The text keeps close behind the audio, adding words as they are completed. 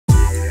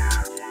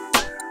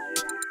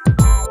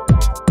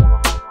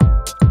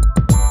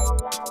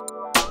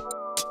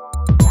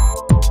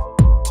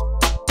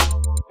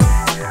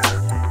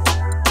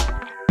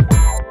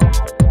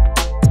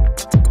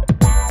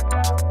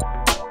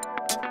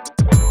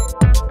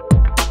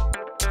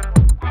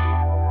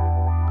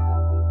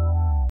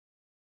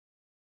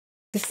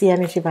the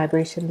energy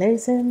vibration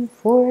lesson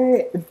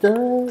for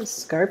the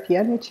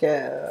Scorpio.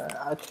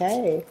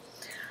 Okay.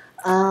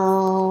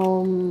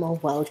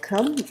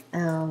 Welcome.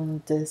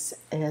 This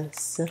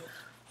is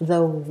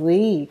the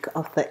week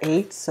of the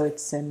 8th, so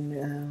it's a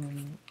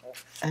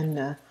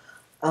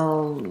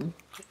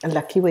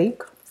lucky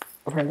week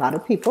for a lot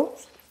of people.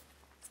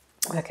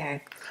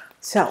 Okay,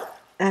 so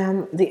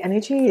the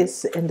energy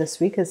is in this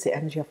week is the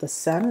energy of the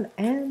sun,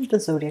 and the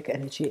zodiac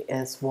energy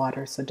is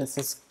water. So this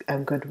is a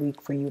good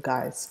week for you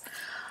guys.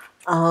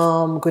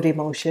 Good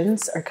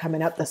emotions are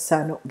coming up. The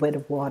sun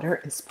with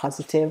water is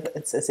positive.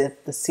 It's as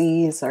if the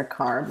seas are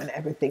calm and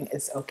everything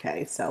is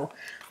okay. So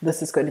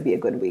this is going to be a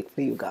good week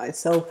for you guys.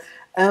 So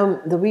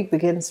the week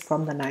begins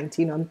from the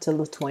 19th until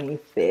the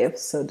 25th.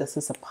 So this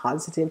is a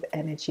positive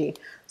energy.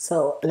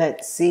 So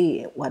let's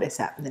see what is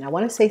happening. I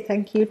want to say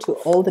thank you to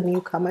all the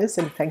newcomers,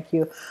 and thank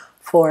you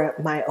for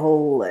my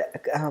old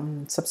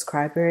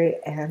subscriber,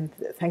 and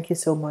thank you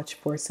so much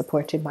for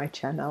supporting my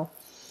channel.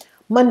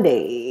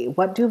 Monday,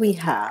 what do we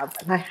have?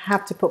 And I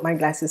have to put my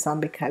glasses on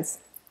because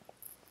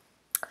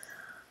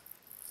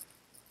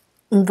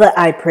the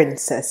Eye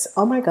Princess.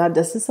 Oh my God,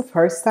 this is the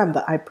first time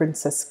the Eye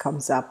Princess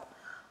comes up.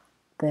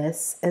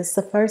 This is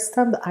the first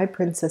time the Eye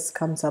Princess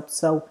comes up.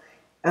 So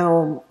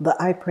the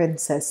Eye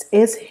Princess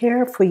is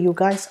here for you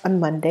guys on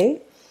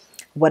Monday.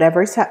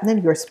 Whatever is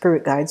happening, your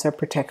spirit guides are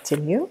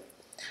protecting you.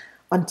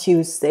 On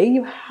Tuesday,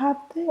 you have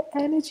the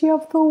energy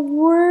of the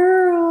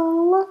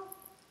world.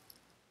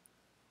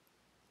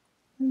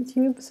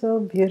 You're so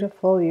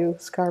beautiful, you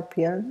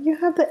Scorpion. You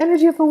have the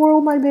energy of the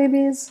world, my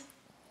babies.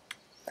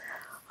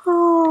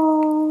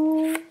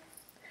 Oh.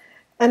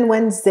 And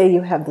Wednesday,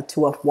 you have the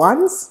Two of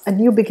Wands. A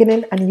new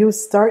beginning, a new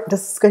start.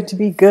 This is going to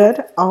be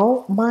good.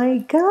 Oh my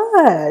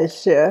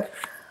gosh.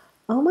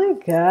 Oh my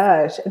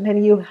gosh. And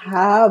then you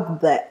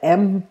have the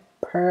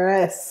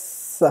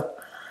Empress.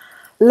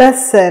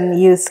 Listen,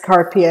 you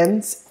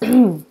Scorpions.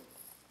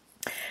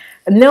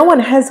 No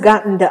one has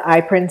gotten the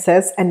Eye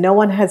Princess, and no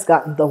one has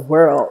gotten the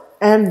World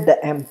and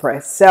the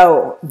Empress.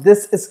 So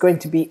this is going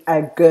to be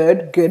a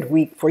good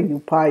week for you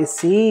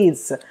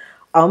Pisces.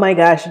 Oh my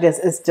gosh, this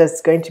is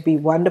just going to be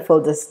wonderful.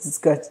 This is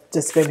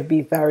just going to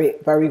be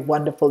very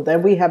wonderful.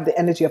 Then we have the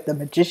energy of the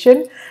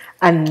Magician,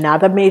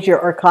 another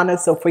major arcana.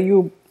 So for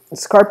you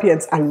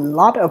Scorpions, a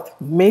lot of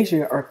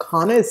major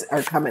arcanas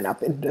are coming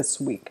up in this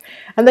week.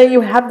 And then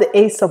you have the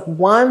Ace of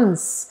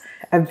Wands,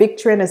 a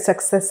victory and a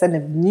success and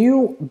a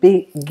new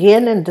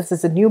beginning. This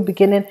is a new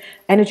beginning,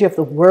 energy of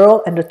the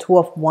world, and the Two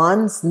of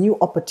Wands. New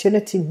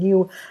opportunity,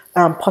 new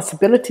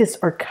possibilities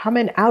are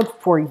coming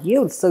out for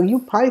you. So you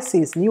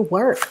Pisces, new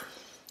work.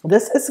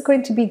 This is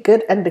going to be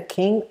good. And the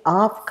King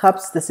of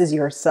Cups, this is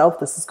yourself.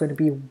 This is going to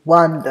be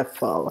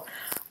wonderful.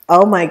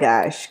 Oh my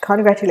gosh.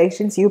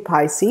 Congratulations, you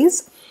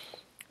Pisces.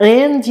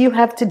 And you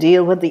have to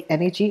deal with the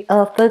energy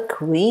of the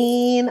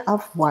Queen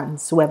of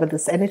Wands. Whoever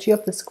this energy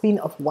of this Queen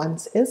of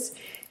Wands is,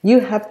 you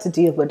have to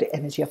deal with the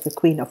energy of the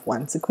Queen of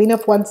Wands. The Queen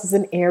of Wands is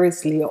an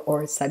Aries, Leo,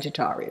 or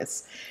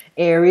Sagittarius.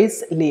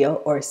 Aries, Leo,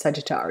 or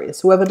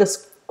Sagittarius. Whoever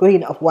this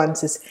Queen of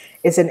Wands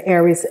is an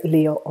Aries,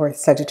 Leo, or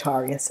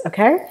Sagittarius.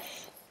 Okay?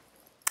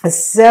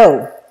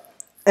 So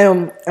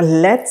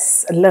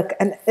let's look.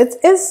 And it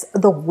is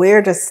the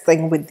weirdest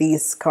thing with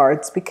these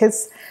cards,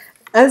 because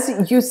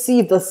as you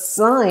see the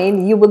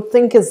sign, you would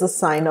think is the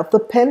sign of the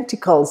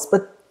Pentacles,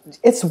 but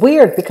it's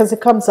weird because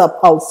it comes up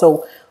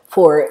also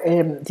for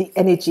the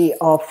energy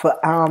of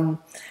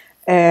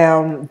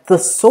the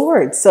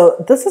Sword.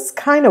 So this is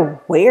kind of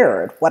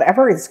weird.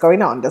 Whatever is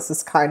going on, this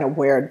is kind of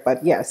weird,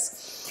 but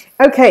yes.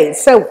 Okay,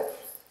 so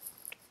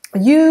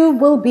you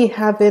will be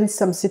having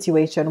some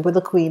situation with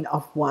the Queen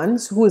of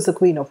Wands. Who is the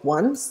Queen of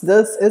Wands?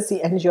 This is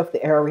the energy of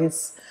the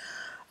Aries,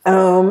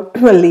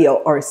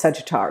 Leo, or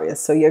Sagittarius.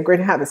 So you're going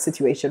to have a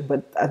situation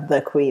with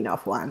the Queen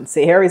of Wands,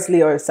 the Aries,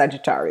 Leo, or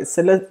Sagittarius.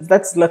 So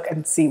let's look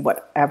and see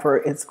whatever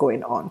is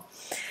going on.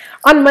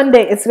 On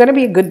Monday, it's going to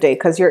be a good day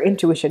because your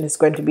intuition is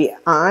going to be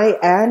high,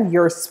 and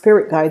your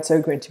spirit guides are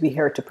going to be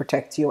here to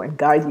protect you and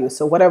guide you.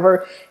 So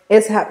whatever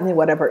is happening,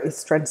 whatever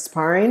is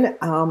transpiring,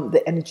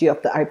 the energy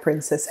of the Eye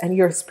Princess and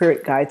your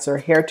spirit guides are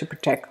here to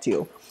protect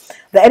you.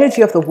 The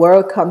energy of the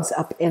world comes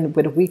up in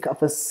with a week of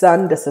the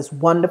sun. This is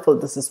wonderful.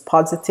 This is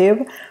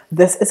positive.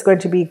 This is going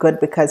to be good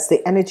because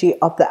the energy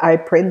of the Eye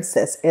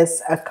Princess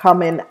is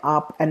coming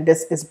up, and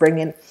this is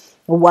bringing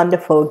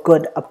wonderful,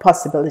 good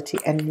possibility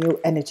and new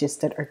energies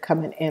that are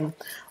coming in.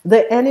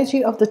 The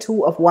energy of the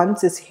Two of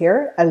Wands is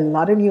here. A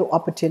lot of new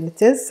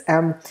opportunities.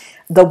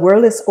 The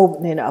world is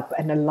opening up,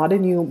 and a lot of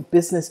new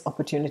business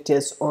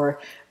opportunities, or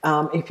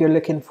if you're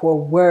looking for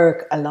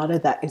work, a lot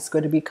of that is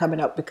going to be coming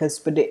up, because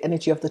with the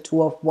energy of the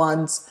Two of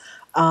Wands,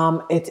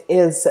 it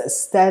is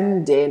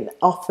standing.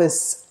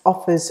 Offers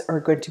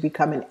are going to be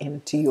coming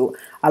into you.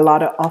 A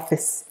lot of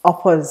offers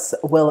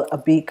will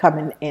be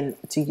coming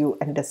into you,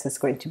 and this is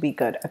going to be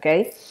good.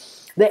 Okay,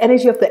 the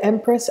energy of the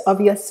Empress,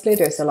 obviously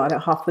there's a lot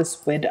of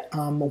offers with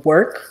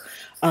work.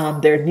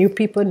 There are new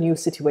people, new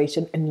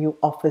situation, and new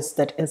office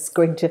that is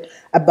going to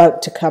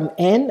about to come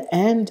in,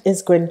 and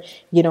is going,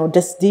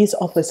 these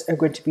offers are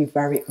going to be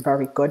very,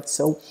 very good.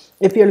 So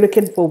if you're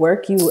looking for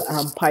work, you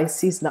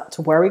Pisces, not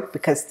to worry,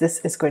 because this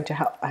is going to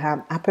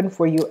happen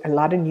for you. A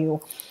lot of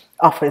new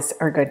offers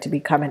are going to be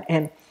coming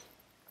in.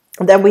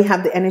 Then we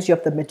have the energy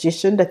of the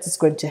magician that is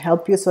going to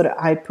help you. So the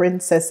High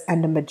Priestess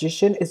and the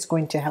magician is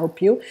going to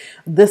help you.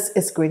 This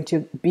is going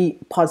to be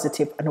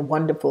positive and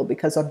wonderful,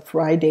 because on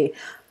Friday,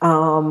 a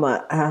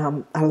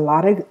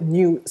lot of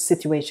new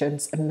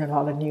situations and a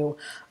lot of new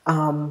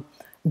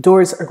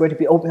doors are going to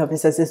be opened up. It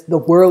says this, the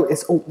world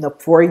is open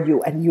up for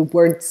you, and you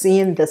weren't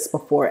seeing this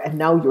before, and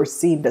now you're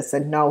seeing this,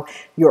 and now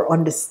you're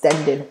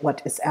understanding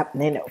what is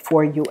happening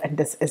for you, and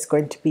this is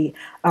going to be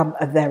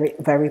a very,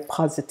 very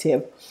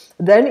positive.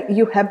 Then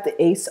you have the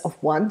Ace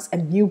of Wands, a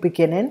new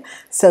beginning.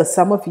 So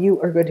some of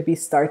you are going to be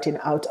starting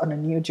out on a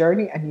new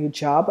journey, a new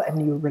job, and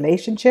new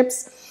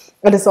relationships.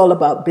 And it's all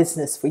about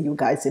business for you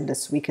guys in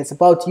this week. It's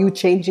about you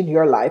changing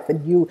your life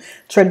and you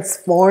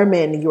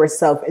transforming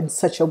yourself in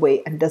such a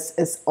way. And this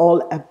is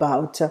all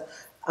about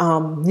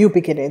new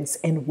beginnings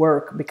in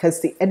work,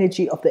 because the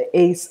energy of the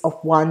Ace of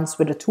Wands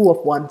with the Two of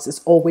Wands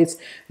is always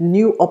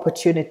new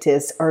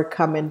opportunities are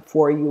coming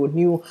for you.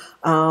 New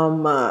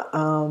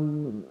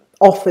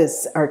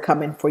offers are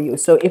coming for you.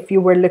 So if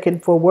you were looking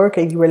for work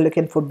and you were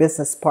looking for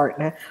business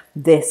partner,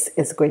 this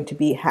is going to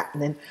be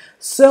happening.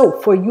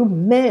 So for you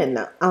men,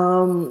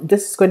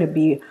 this is going to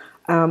be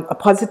a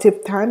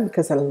positive time,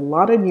 because a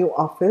lot of new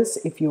offers,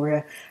 if you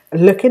were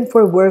looking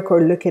for work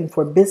or looking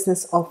for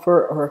business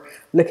offer or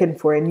looking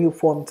for a new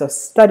form of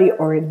study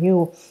or a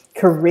new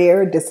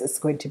career, this is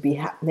going to be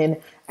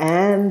happening,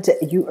 and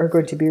you are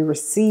going to be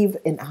received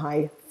in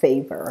high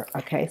favor.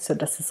 Okay, so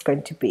this is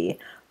going to be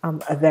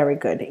a very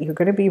good. You're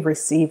going to be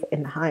received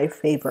in high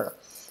favor.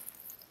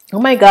 Oh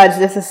my gosh,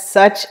 this is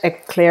such a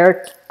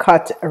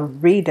clear-cut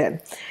reading.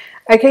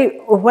 Okay,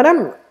 what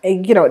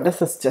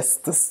this is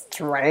just the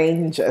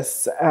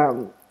strangest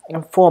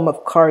form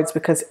of cards,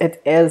 because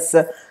it is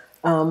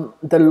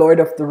the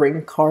Lord of the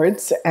Ring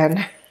cards,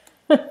 and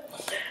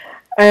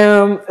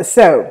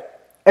so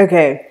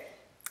okay,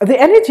 the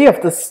energy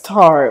of the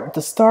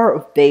Star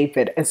of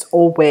David is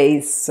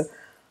always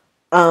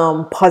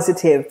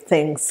positive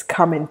things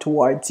coming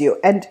towards you.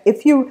 And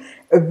if you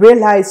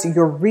realize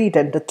you're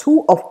reading the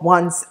Two of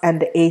Wands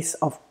and the Ace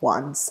of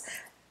Wands,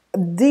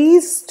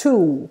 these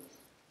two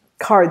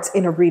cards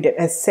in a reading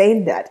is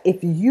saying that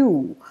if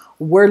you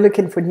were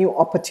looking for new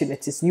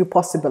opportunities, new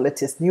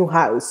possibilities, new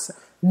house,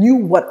 new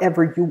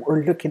whatever you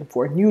were looking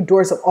for, new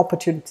doors of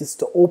opportunities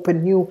to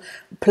open, new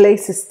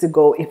places to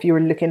go, if you were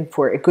looking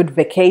for a good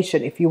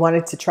vacation, if you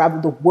wanted to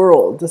travel the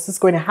world, this is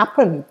going to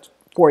happen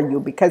for you,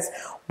 because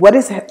what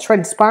is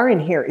transpiring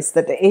here is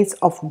that the Ace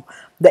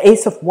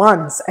of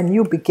Wands, a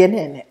new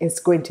beginning is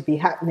going to be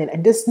happening,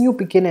 and this new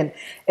beginning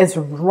is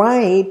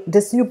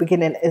this new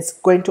beginning is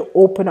going to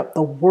open up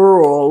the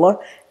world,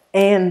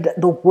 and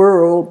the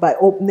world, by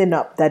opening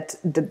up that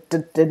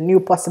the new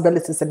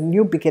possibilities and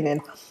new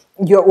beginning,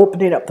 you're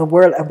opening up the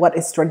world. And what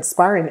is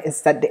transpiring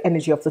is that the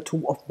energy of the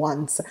Two of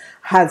Wands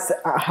has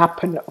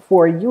happened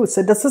for you.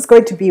 So this is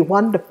going to be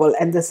wonderful,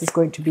 and this is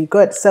going to be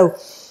good. So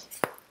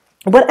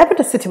whatever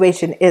the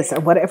situation is, or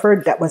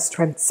whatever that was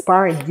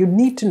transpiring, you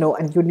need to know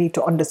and you need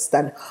to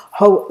understand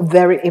how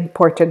very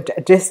important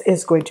this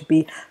is going to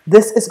be.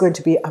 This is going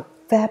to be a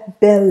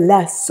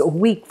fabulous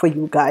week for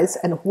you guys.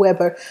 And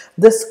whoever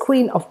this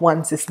Queen of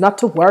Wands is, not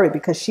to worry,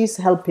 because she's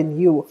helping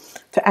you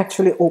to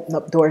actually open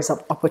up doors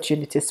of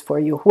opportunities for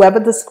you.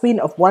 Whoever this Queen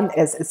of Wands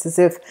is, it's as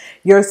if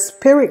your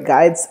spirit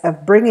guides are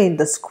bringing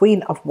this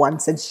Queen of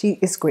Wands, and she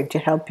is going to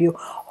help you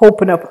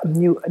open up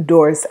new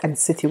doors and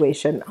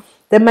situation.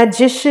 The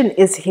Magician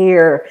is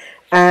here,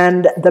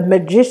 and the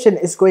Magician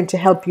is going to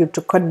help you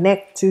to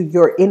connect to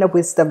your inner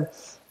wisdom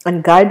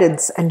and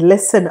guidance and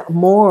listen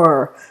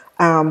more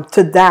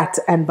to that.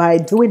 And by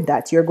doing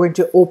that, you're going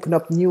to open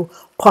up new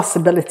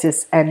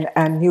possibilities and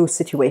a new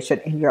situation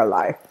in your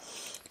life.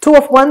 Two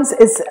of Wands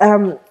is,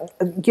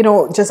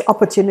 just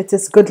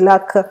opportunities, good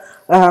luck,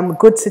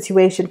 good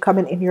situation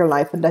coming in your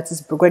life. And that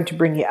is going to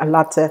bring you a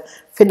lot of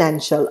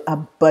financial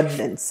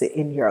abundance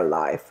in your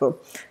life.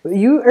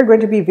 You are going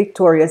to be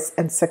victorious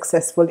and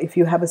successful. If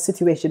you have a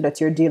situation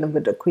that you're dealing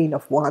with the Queen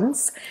of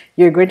Wands,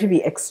 you're going to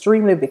be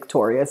extremely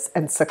victorious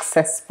and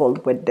successful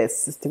with this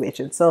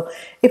situation. So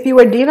if you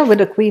are dealing with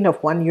the Queen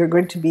of Wands, you're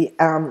going to be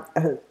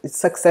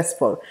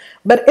successful.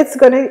 But it's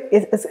going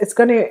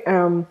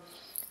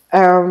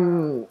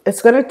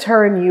to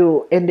turn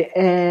you in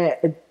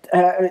the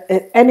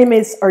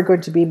enemies are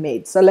going to be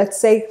made. So let's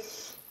say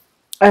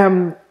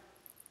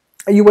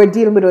you were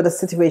dealing with a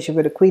situation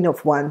with the Queen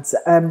of Wands.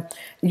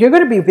 You're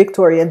going to be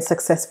victorious and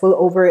successful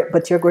over it,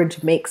 but you're going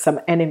to make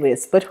some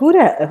enemies. But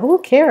who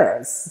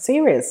cares?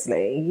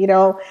 Seriously,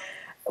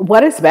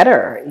 what is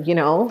better?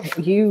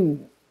 But you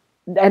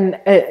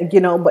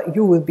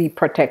will be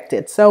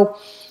protected. So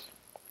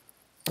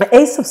the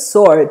Ace of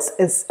Swords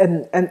is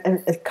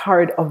a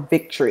card of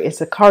victory.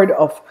 It's a card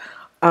of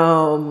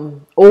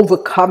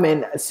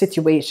overcoming a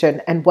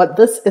situation. And what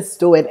this is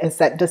doing is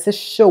that this is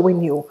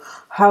showing you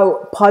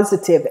how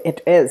positive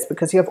it is,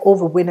 because you have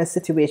overwin a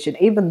situation,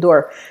 even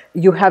though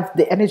you have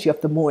the energy of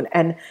the moon.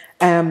 And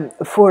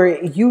for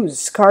you,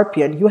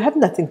 Scorpion, you have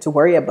nothing to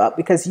worry about,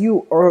 because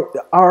you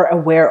are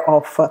aware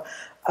of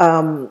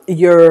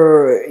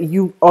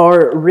you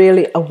are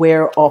really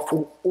aware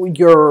of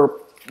your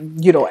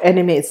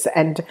enemies,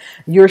 and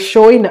you're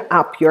showing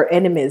up your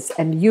enemies,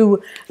 and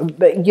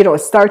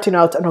starting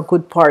out on a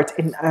good part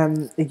in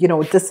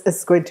this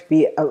is going to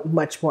be a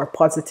much more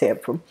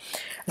positive.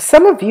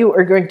 Some of you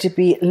are going to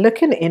be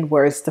looking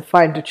inwards to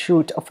find the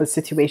truth of a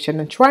situation,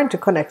 and trying to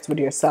connect with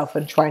yourself,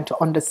 and trying to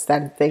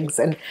understand things,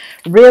 and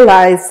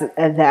realize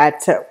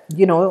that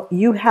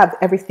you have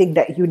everything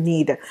that you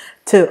need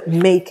to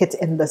make it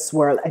in this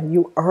world, and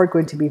you are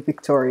going to be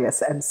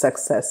victorious and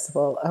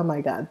successful. Oh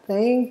my God,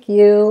 thank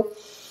you.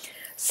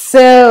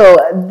 So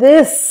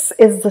this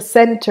is the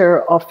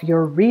center of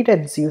your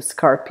readings, you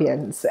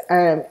Scorpions.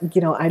 I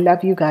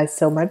love you guys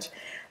so much.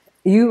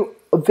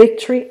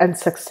 Victory and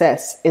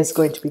success is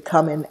going to be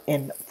coming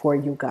in for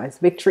you guys.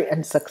 Victory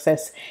and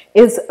success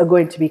is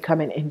going to be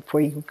coming in for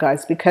you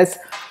guys, because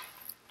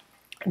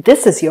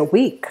this is your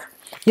week.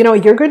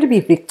 You're going to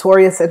be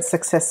victorious and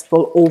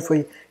successful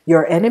over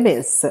your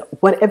enemies.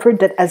 Whatever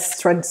that has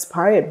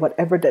transpired,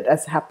 whatever that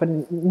has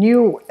happened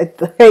new at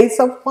the Ace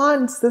of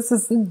Wands, this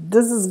is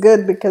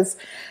good, because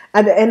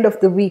at the end of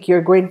the week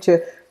you're going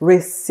to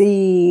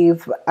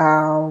receive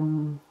a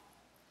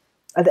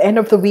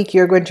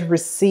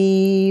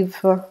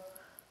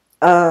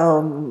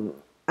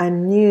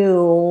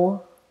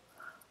new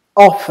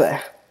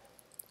offer,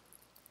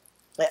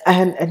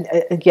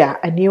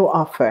 a new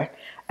offer.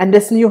 And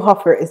this new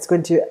offer is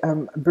going to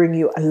bring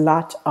you a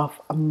lot of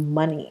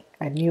money.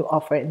 A new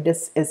offer, and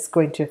this is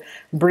going to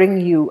bring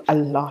you a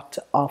lot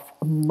of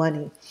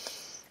money.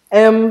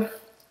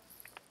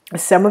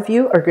 Some of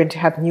you are going to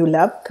have new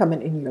love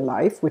coming in your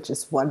life, which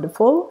is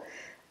wonderful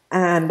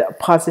and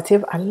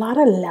positive. A lot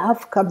of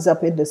love comes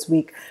up in this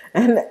week,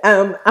 and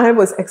I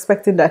was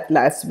expecting that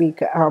last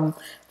week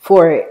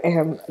for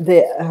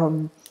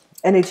the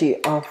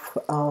energy of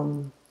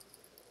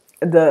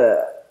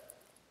the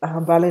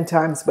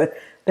Valentine's, but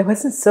there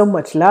wasn't so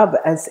much love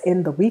as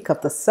in the week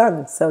of the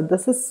sun. So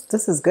this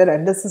is good,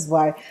 and this is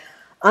why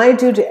I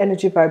do the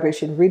energy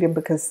vibration reading,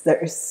 because there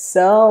is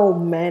so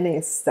many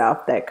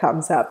stuff that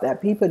comes up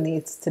that people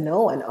needs to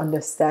know and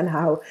understand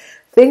how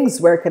things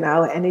work and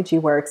how energy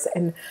works.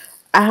 And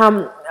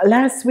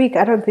last week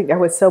I don't think there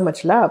was so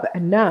much love,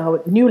 and now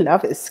new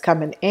love is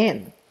coming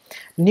in.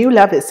 New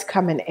love is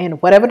coming in.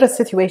 Whatever the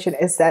situation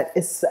is, that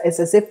is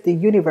as if the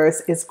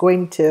universe is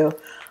going to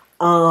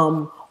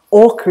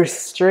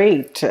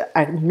orchestrate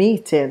a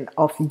meeting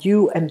of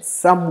you and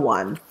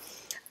someone.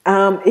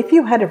 If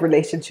you had a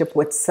relationship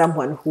with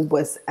someone who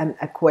was an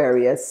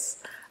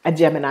Aquarius, a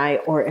Gemini,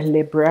 or a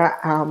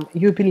Libra,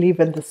 you be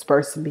leaving this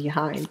person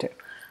behind.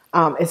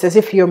 It's as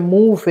if you're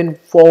moving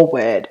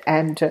forward,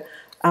 and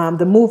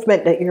the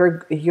movement that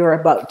you're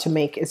about to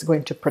make is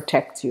going to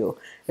protect you.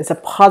 It's a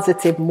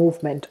positive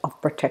movement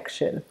of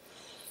protection.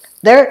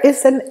 There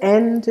is an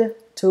end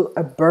to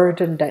a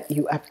burden that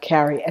you have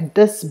carried, and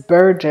this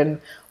burden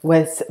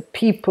was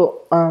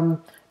people.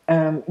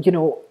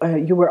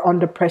 You were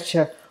under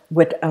pressure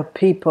with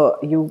people.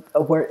 You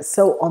were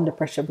so under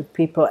pressure with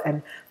people,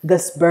 and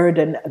this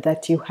burden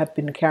that you have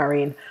been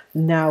carrying,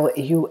 now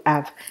you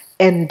have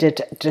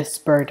ended this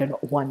burden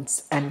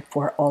once and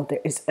for all.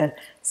 There is a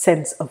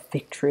sense of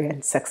victory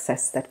and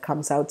success that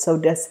comes out. So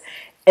this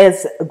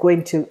is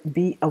going to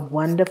be a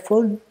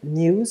wonderful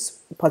news.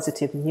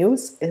 Positive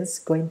news is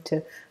going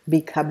to be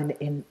coming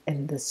in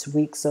this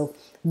week. So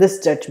this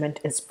judgment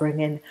is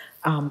bringing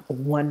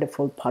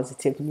wonderful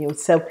positive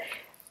news. So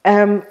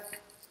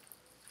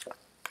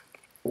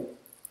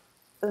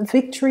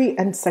victory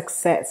and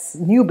success,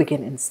 new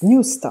beginnings,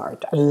 new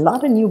start, a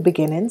lot of new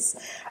beginnings.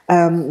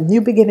 New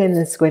beginning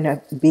is going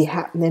to be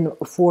happening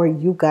for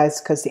you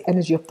guys, because the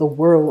energy of the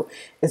world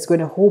is going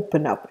to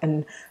open up,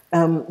 and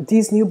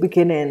these new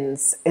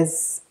beginnings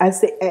is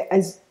as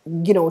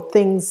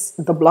things,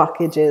 the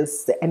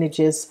blockages, the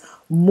energies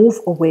move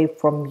away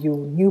from you.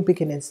 New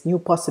beginnings, new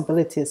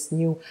possibilities,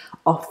 new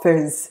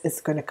offers is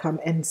going to come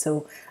in.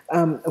 So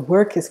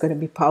work is going to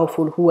be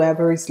powerful.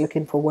 Whoever is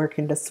looking for work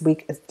in this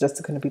week is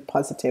just going to be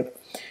positive.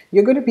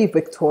 You're going to be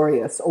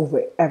victorious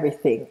over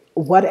everything.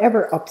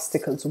 Whatever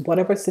obstacles,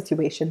 whatever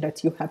situation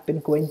that you have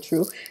been going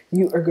through,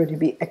 you are going to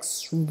be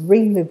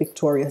extremely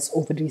victorious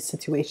over these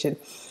situations.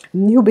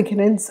 New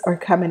beginnings are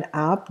coming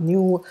up. A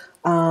new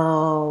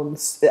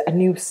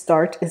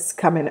start is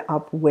coming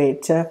up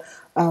with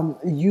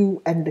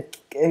you and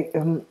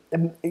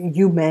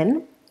you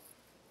men.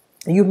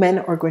 You men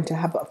are going to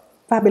have a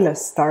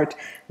fabulous start.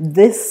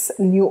 This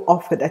new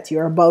offer that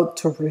you're about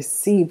to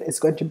receive is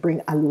going to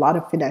bring a lot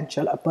of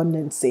financial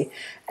abundance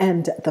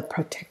and the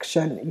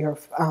protection your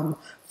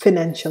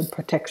financial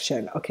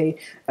protection, okay,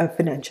 a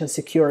financial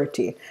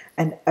security,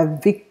 and a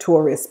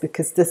victorious,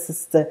 because this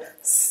is the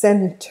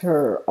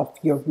center of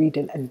your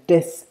reading and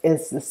this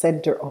is the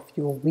center of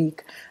your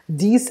week.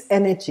 These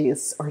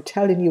energies are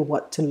telling you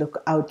what to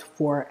look out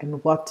for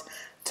and what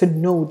to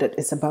know that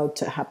is about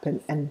to happen,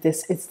 and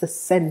this is the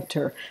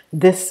center.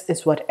 This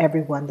is what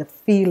everyone, the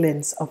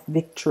feelings of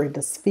victory,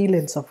 the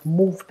feelings of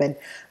movement,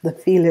 the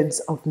feelings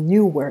of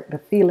new work, the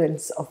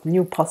feelings of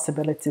new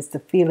possibilities, the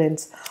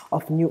feelings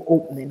of new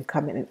opening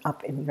coming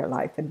up in your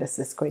life, and this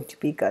is going to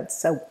be good.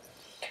 So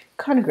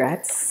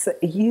congrats,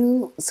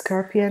 you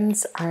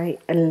Scorpions. I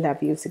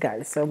love you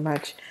guys so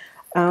much.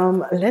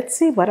 Let's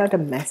see what other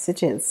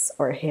messages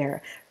are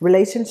here.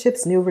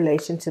 Relationships, new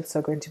relationships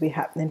are going to be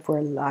happening for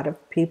a lot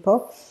of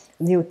people.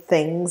 New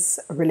things,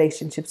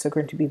 relationships are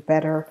going to be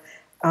better.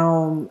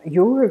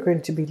 You are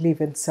going to be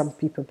leaving some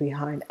people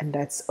behind, and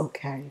that's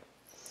okay.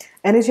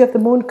 Energy of the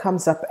moon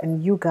comes up,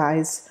 and you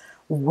guys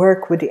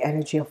work with the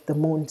energy of the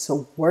moon.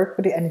 So work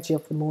with the energy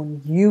of the moon.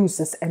 Use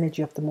this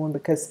energy of the moon,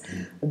 because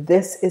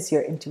this is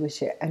your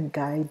intuition and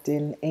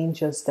guiding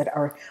angels that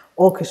are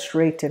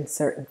orchestrating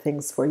certain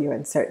things for you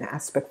and certain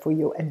aspect for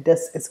you. And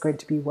this is going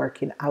to be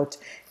working out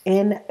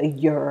in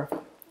your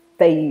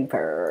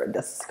favor.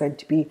 This is going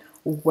to be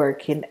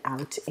working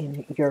out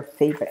in your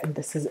favor. And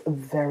this is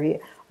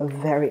very,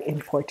 very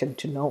important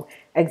to know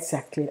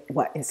exactly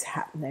what is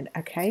happening.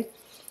 Okay.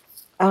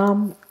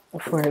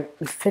 For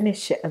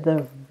finish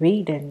the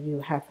reading,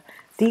 you have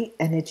the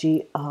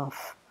energy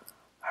of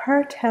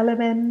Earth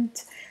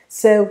element.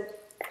 So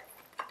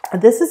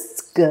this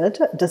is good.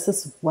 This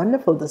is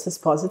wonderful. This is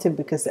positive,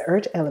 because the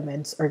earth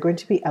elements are going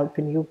to be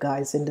helping you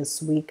guys in this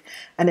week.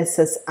 And it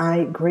says,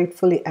 I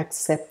gratefully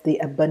accept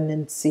the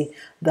abundancy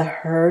the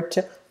earth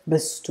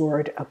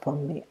bestowed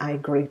upon me. I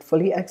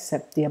gratefully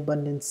accept the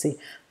abundancy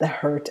the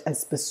earth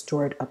has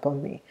bestowed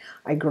upon me.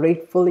 I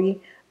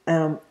gratefully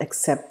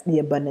accept the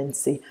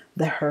abundancy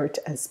the earth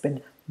has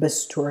been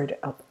bestowed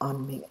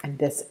upon me, and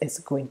this is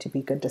going to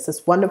be good. This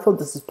is wonderful.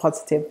 This is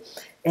positive.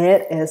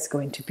 It is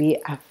going to be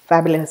a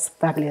fabulous,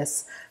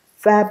 fabulous,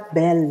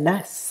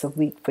 fabulous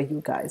week for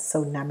you guys.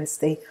 So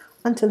namaste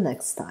until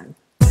next time.